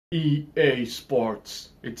EA Sports,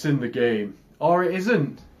 it's in the game. Or it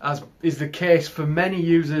isn't, as is the case for many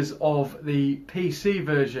users of the PC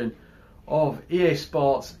version of EA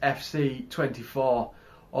Sports FC 24.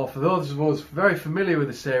 Or for those of us very familiar with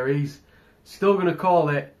the series, still going to call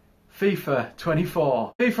it FIFA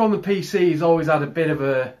 24. FIFA on the PC has always had a bit of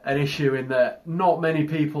an issue in that not many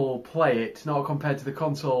people play it, not compared to the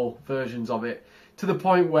console versions of it, to the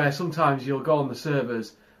point where sometimes you'll go on the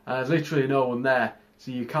servers and there's literally no one there,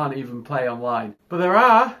 so you can't even play online. But there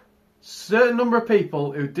are a certain number of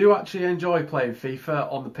people who do actually enjoy playing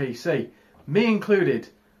FIFA on the PC, me included.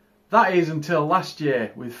 That is until last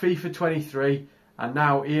year with FIFA 23 and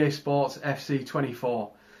now EA Sports FC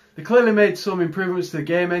 24. They clearly made some improvements to the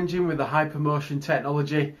game engine with the hypermotion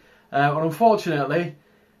technology, and unfortunately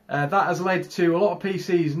that has led to a lot of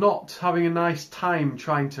PCs not having a nice time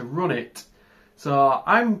trying to run it. So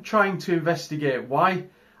I'm trying to investigate why,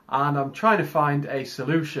 and I'm trying to find a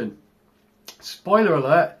solution. Spoiler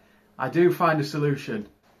alert, I do find a solution.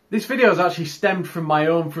 This video has actually stemmed from my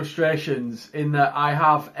own frustrations in that I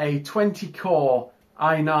have a 20-core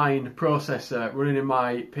i9 processor running in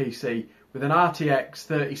my PC with an RTX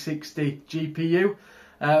 3060 GPU.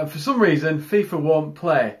 For some reason, FIFA won't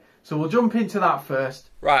play. So we'll jump into that first.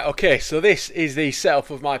 Right, okay, so this is the setup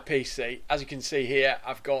of my PC. As you can see here,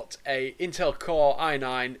 I've got a Intel Core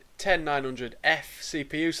i9 10900F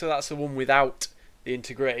CPU, so that's the one without the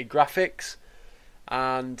integrated graphics.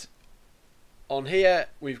 And on here,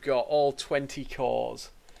 we've got all 20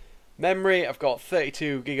 cores. Memory, I've got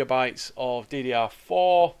 32 gigabytes of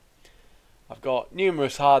DDR4. I've got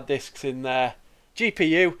numerous hard disks in there.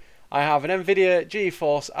 GPU, I have an NVIDIA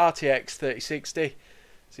GeForce RTX 3060.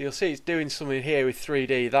 So you'll see it's doing something here with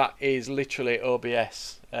 3D. That is literally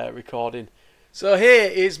OBS recording. So here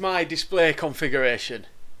is my display configuration.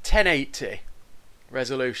 1080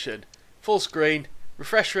 resolution. Full screen.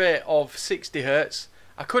 Refresh rate of 60 Hz.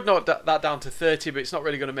 I could knock that down to 30, but it's not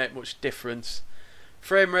really going to make much difference.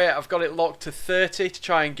 Frame rate, I've got it locked to 30 to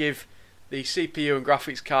try and give the CPU and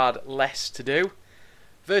graphics card less to do.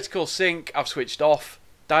 Vertical sync, I've switched off.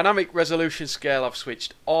 Dynamic resolution scale, I've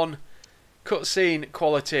switched on. Cutscene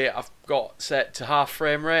quality, I've got set to half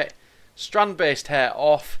frame rate. Strand based hair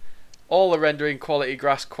off. All the rendering quality,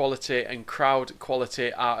 grass quality and crowd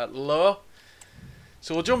quality are at low.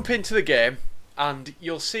 So we'll jump into the game and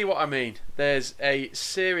you'll see what I mean. There's a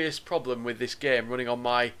serious problem with this game running on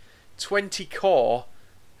my 20 core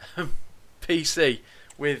PC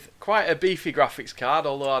with quite a beefy graphics card,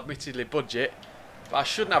 although admittedly budget, but I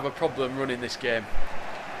shouldn't have a problem running this game.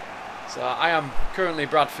 So I am currently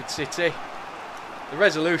Bradford City. The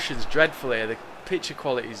resolution's dreadful here, the picture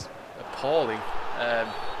quality is appalling,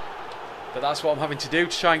 but that's what I'm having to do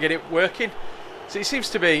to try and get it working. So it seems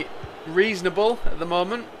to be reasonable at the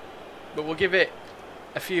moment, but we'll give it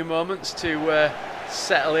a few moments to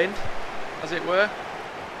settle in, as it were.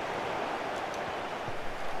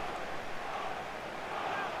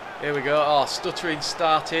 Here we go. Oh, stuttering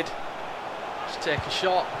started. Just take a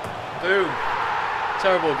shot. Boom.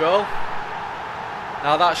 Terrible goal.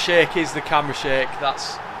 Now that shake is the camera shake.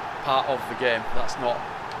 That's part of the game. That's not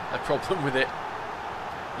a problem with it.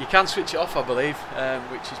 You can switch it off, I believe,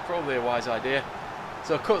 which is probably a wise idea.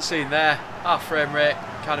 So cutscene there. Half frame rate.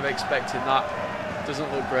 Kind of expecting that.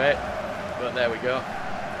 Doesn't look great, but there we go.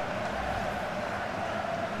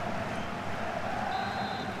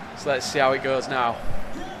 So let's see how it goes now.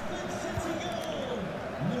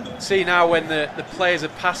 See now when the players are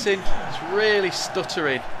passing, it's really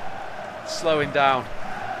stuttering, slowing down.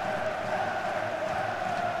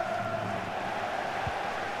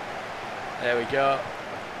 There we go.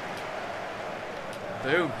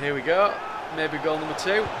 Boom, here we go. Maybe goal number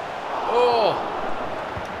 2. Oh!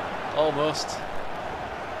 Almost.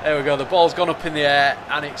 There we go, the ball's gone up in the air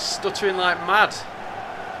and it's stuttering like mad.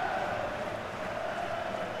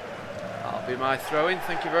 That'll be my throw-in,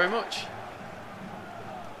 thank you very much.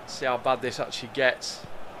 See how bad this actually gets.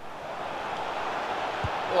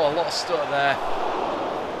 Oh, a lot of stutter there.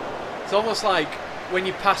 It's almost like when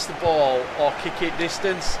you pass the ball or kick it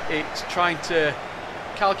distance, it's trying to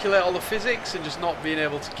calculate all the physics and just not being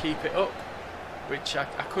able to keep it up, which I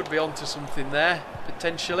could be onto something there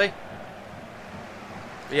potentially.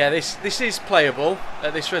 But yeah, this is playable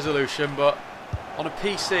at this resolution, but on a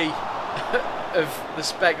PC of the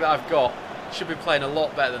spec that I've got, should be playing a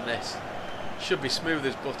lot better than this. Should be smooth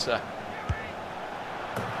as butter.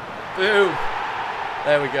 Boom.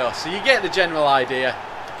 There we go. So you get the general idea.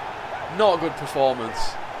 Not a good performance.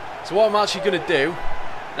 So what I'm actually going to do,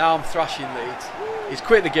 now I'm thrashing Leeds, is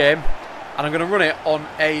quit the game and I'm going to run it on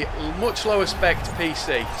a much lower spec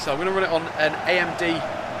PC. So I'm going to run it on an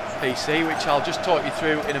AMD PC, which I'll just talk you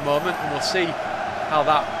through in a moment, and we'll see how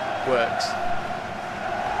that works.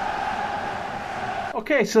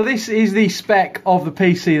 Okay, so this is the spec of the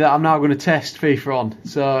PC that I'm now going to test FIFA on.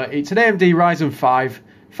 So it's an AMD Ryzen 5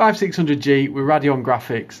 5600G with Radeon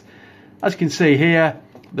graphics. As you can see here,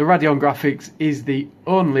 the Radeon graphics is the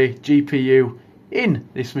only GPU in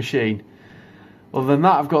this machine. Other than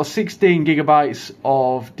that, I've got 16 gigabytes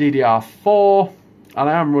of DDR4 and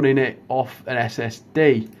I am running it off an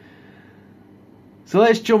SSD. So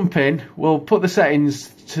let's jump in. We'll put the settings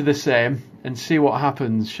to the same and see what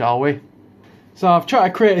happens, shall we? So I've tried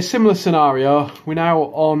to create a similar scenario. We're now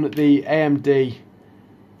on the AMD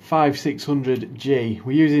 5600G.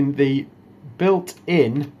 We're using the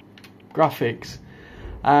built-in graphics.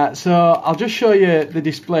 So I'll just show you the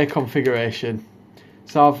display configuration.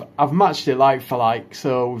 So I've matched it like for like.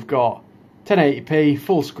 So we've got 1080p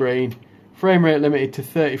full screen, frame rate limited to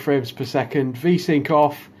 30 frames per second, VSync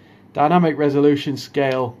off, dynamic resolution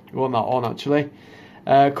scale, we want that on actually,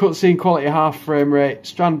 cutscene quality half frame rate,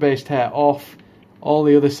 strand based hair off, all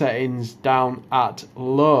the other settings down at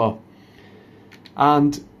low.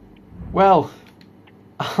 And well,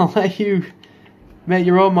 I'll let you make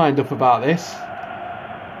your own mind up about this.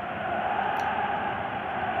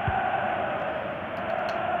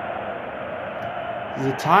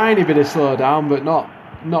 There's a tiny bit of slowdown, but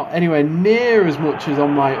not anywhere near as much as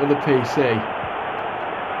on my other PC.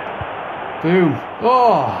 Boom.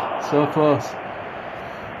 Oh, so close.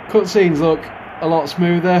 Cutscenes look a lot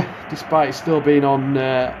smoother, despite still being on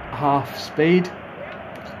half speed.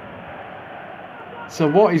 So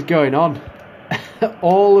what is going on?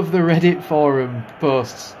 All of the Reddit forum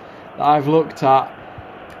posts that I've looked at,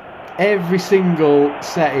 every single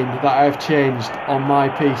setting that I've changed on my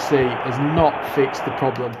PC has not fixed the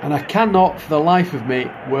problem, and I cannot for the life of me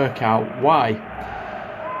work out why.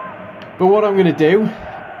 But what I'm going to do,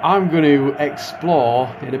 I'm going to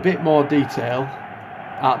explore in a bit more detail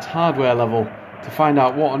at hardware level to find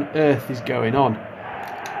out what on earth is going on,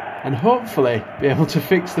 and hopefully be able to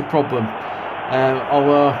fix the problem.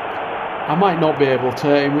 Although I might not be able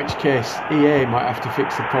to, in which case EA might have to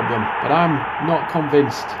fix the problem, but I'm not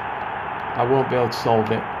convinced I won't be able to solve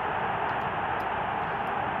it.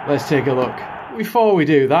 Let's take a look. Before we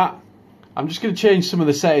do that, I'm just going to change some of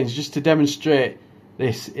the settings just to demonstrate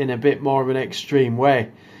this in a bit more of an extreme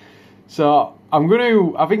way. So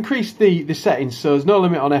I've increased the settings so there's no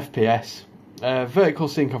limit on FPS. Vertical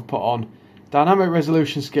sync I've put on. Dynamic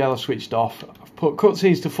resolution scale I've switched off. I've put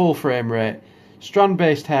cutscenes to full frame rate. Strand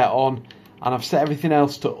based hair on. And I've set everything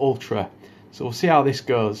else to ultra. So we'll see how this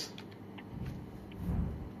goes.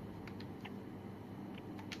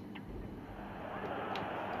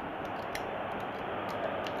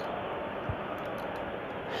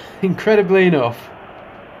 Incredibly enough,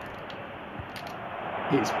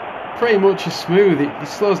 it's pretty much as smooth. It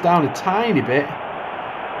slows down a tiny bit,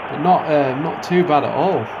 but not too bad at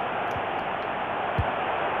all.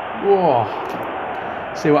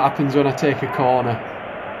 Whoa! See what happens when I take a corner.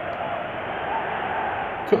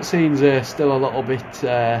 Cutscenes are still a little bit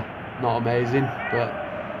not amazing, but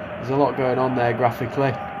there's a lot going on there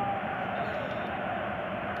graphically.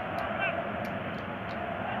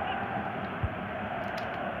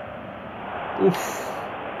 Oof.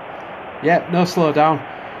 Yep, no slowdown.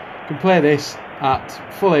 Can play this at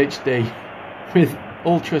full HD with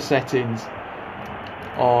ultra settings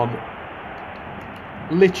on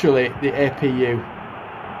literally the APU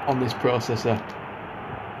on this processor,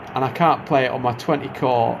 and I can't play it on my 20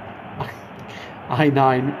 core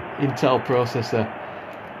i9 Intel processor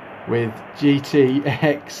with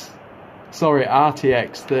RTX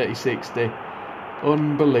 3060.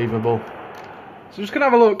 Unbelievable. So I'm just going to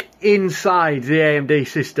have a look inside the AMD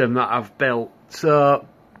system that I've built. So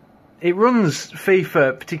it runs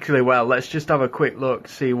FIFA particularly well. Let's just have a quick look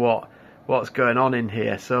to see what's going on in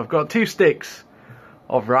here. So I've got 2 sticks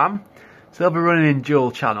of RAM. So they'll be running in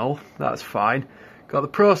dual channel. That's fine. Got the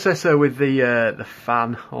processor with the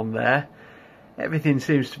fan on there. Everything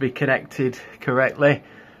seems to be connected correctly.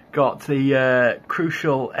 Got the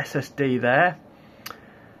crucial SSD there.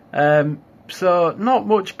 So not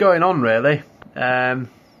much going on really.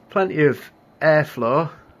 Plenty of airflow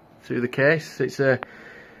through the case. It's a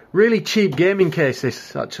really cheap gaming case,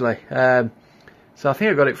 this actually. So I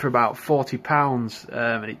think I got it for about £40,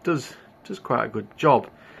 and it does quite a good job.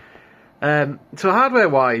 So hardware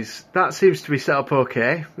wise, that seems to be set up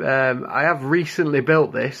okay. I have recently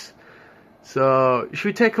built this. So should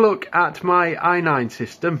we take a look at my i9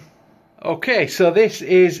 system? Okay, so this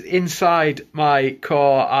is inside my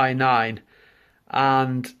Core i9,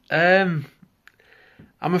 and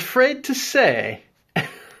I'm afraid to say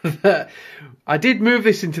I did move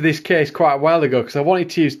this into this case quite a while ago because I wanted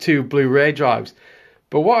to use 2 Blu-ray drives.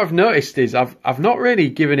 But what I've noticed is I've not really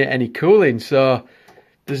given it any cooling, so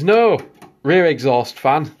there's no rear exhaust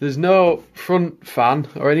fan, there's no front fan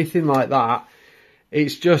or anything like that.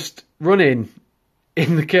 It's just running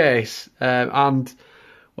in the case, and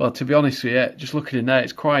well, to be honest with you, just looking in there,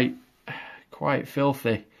 it's quite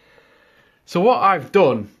filthy. So what I've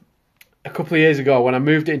done a couple of years ago when I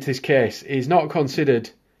moved it into this case is not considered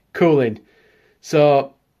cooling.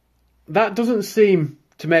 So that doesn't seem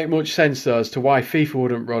to make much sense though as to why FIFA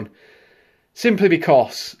wouldn't run. Simply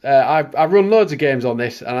because I run loads of games on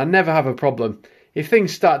this and I never have a problem. If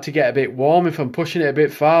things start to get a bit warm, if I'm pushing it a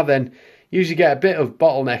bit far, then usually get a bit of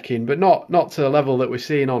bottlenecking, but not to the level that we're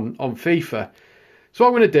seeing on FIFA. So what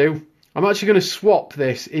I'm going to do, I'm actually going to swap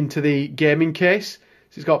this into the gaming case.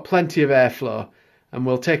 So it's got plenty of airflow and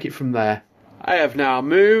we'll take it from there. I have now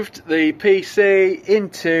moved the PC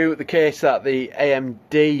into the case that the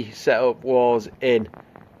AMD setup was in.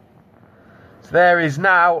 So there is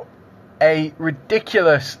now a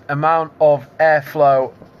ridiculous amount of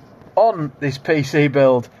airflow on this PC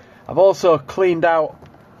build. I've also cleaned out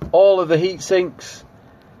all of the heat sinks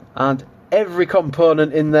and every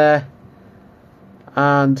component in there,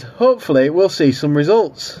 and hopefully we'll see some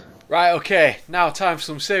results. Right, okay, now time for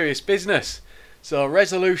some serious business. So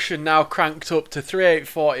resolution now cranked up to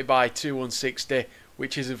 3840 by 2160,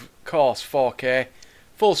 which is of course 4K,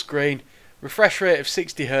 full screen, refresh rate of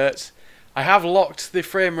 60 Hz. I have locked the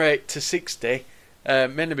frame rate to 60,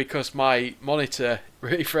 mainly because my monitor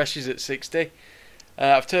refreshes at 60.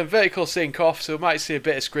 I've turned vertical sync off, so we might see a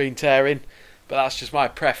bit of screen tearing, but that's just my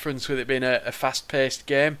preference with it being a fast-paced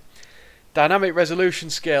game. Dynamic resolution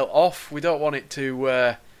scale off, we don't want it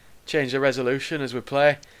to change the resolution as we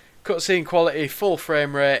play. Cutscene quality, full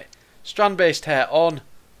frame rate, strand-based hair on,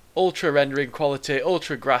 ultra rendering quality,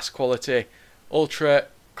 ultra grass quality, ultra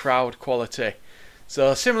crowd quality.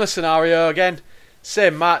 So similar scenario again,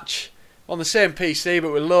 same match, on the same PC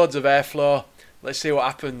but with loads of airflow. Let's see what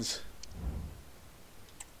happens.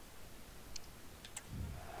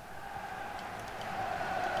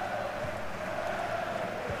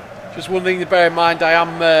 Just one thing to bear in mind, I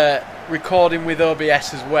am recording with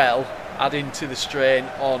OBS as well, adding to the strain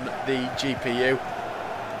on the GPU.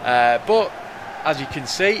 But as you can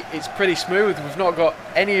see, it's pretty smooth. We've not got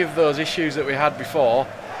any of those issues that we had before,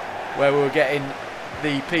 where we were getting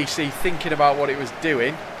the PC thinking about what it was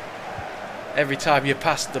doing every time you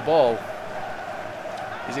passed the ball.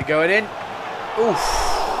 Is it going in? Oof.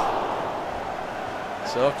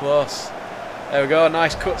 So close. There we go,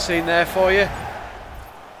 nice cutscene there for you.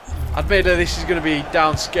 Admittedly this is going to be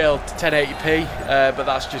downscaled to 1080p, but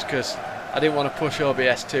that's just because I didn't want to push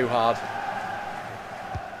OBS too hard.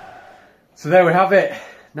 So there we have it.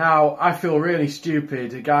 Now I feel really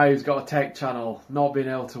stupid, a guy who's got a tech channel, not being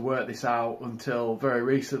able to work this out until very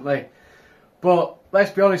recently. But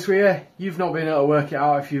let's be honest with you, you've not been able to work it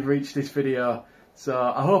out if you've reached this video. So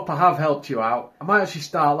I hope I have helped you out. I might actually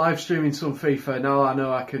start live streaming some FIFA now I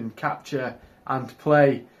know I can capture and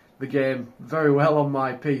play the game very well on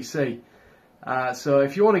my PC. So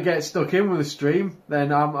if you want to get stuck in with the stream,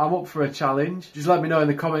 then I'm up for a challenge. Just let me know in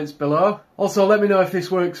the comments below. Also let me know if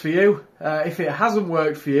this works for you. If it hasn't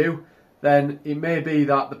worked for you, then it may be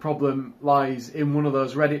that the problem lies in one of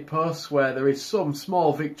those Reddit posts where there is some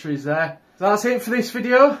small victories there. So that's it for this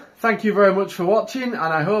video. Thank you very much for watching, and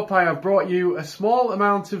I hope I have brought you a small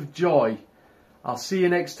amount of joy. I'll see you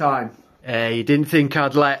next time. You didn't think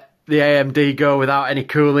I'd let the AMD go without any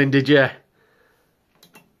cooling, did you?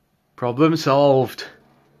 Problem solved.